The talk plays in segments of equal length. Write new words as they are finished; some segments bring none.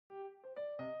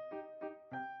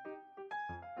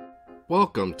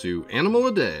Welcome to Animal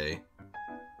a Day.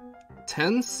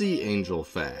 10 Sea Angel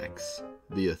Facts.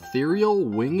 The Ethereal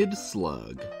Winged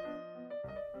Slug.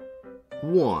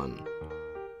 1.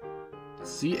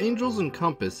 Sea angels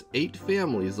encompass 8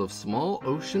 families of small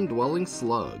ocean-dwelling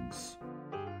slugs.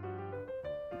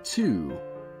 2.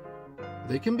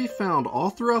 They can be found all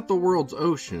throughout the world's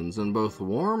oceans in both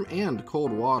warm and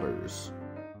cold waters.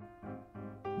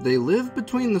 They live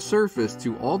between the surface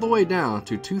to all the way down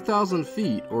to 2,000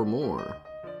 feet or more.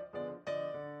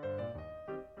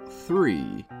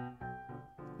 3.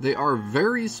 They are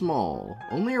very small,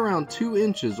 only around 2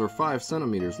 inches or 5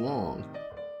 centimeters long.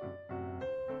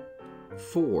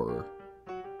 4.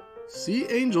 Sea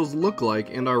angels look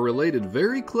like and are related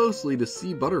very closely to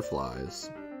sea butterflies.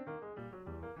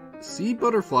 Sea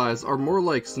butterflies are more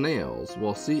like snails,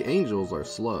 while sea angels are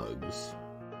slugs.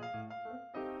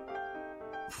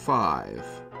 5.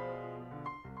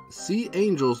 Sea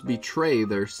angels betray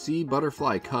their sea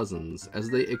butterfly cousins as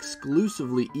they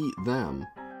exclusively eat them.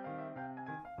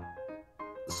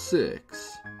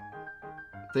 6.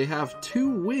 They have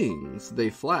 2 wings they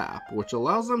flap, which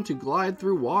allows them to glide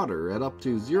through water at up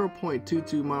to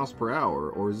 0.22 miles per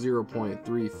hour or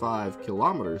 0.35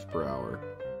 kilometers per hour.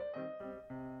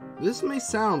 This may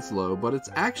sound slow, but it's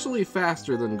actually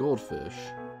faster than goldfish.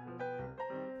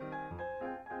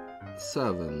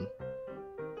 7.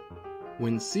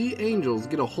 When sea angels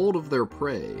get a hold of their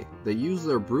prey, they use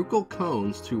their buccal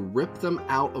cones to rip them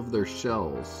out of their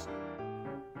shells.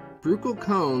 Buccal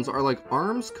cones are like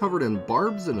arms covered in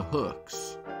barbs and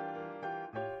hooks.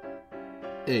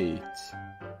 8.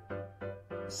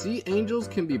 Sea angels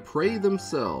can be prey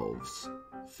themselves.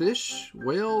 Fish,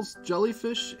 whales,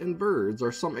 jellyfish, and birds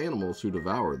are some animals who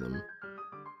devour them.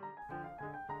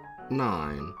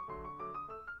 9.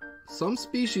 Some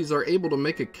species are able to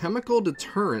make a chemical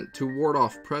deterrent to ward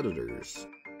off predators.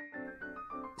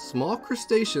 Small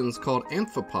crustaceans called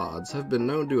amphipods have been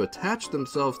known to attach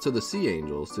themselves to the sea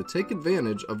angels to take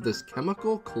advantage of this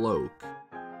chemical cloak.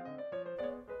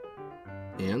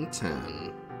 And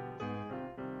 10.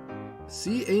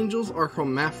 Sea angels are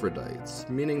hermaphrodites,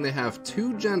 meaning they have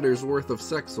 2 genders worth of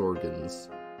sex organs.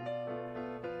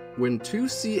 When 2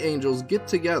 sea angels get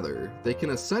together, they can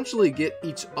essentially get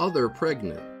each other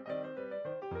pregnant.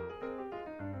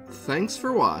 Thanks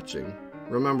for watching.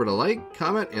 Remember to like,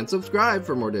 comment, and subscribe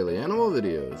for more daily animal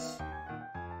videos.